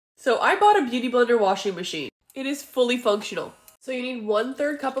So I bought a Beauty Blender washing machine. It is fully functional. So you need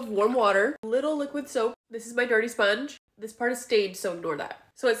 1/3 cup of warm water, a little liquid soap. This is my dirty sponge. This part is stained, so ignore that.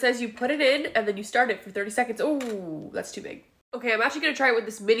 So it says you put it in and then you start it for 30 seconds. Oh, that's too big. Okay, I'm actually gonna try it with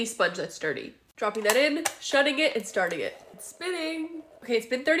this mini sponge that's dirty. Dropping that in, shutting it, and starting it. It's spinning. Okay, it's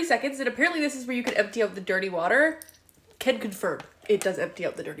been 30 seconds, and apparently this is where you can empty out the dirty water. Can confirm, it does empty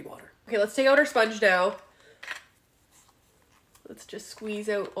out the dirty water. Okay, let's take out our sponge now. Let's just squeeze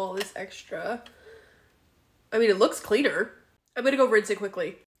out all this extra. I mean, it looks cleaner. I'm gonna go rinse it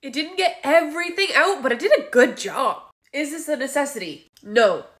quickly. It didn't get everything out, but it did a good job. Is this a necessity?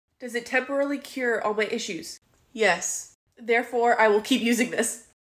 No. Does it temporarily cure all my issues? Yes. Therefore, I will keep using this.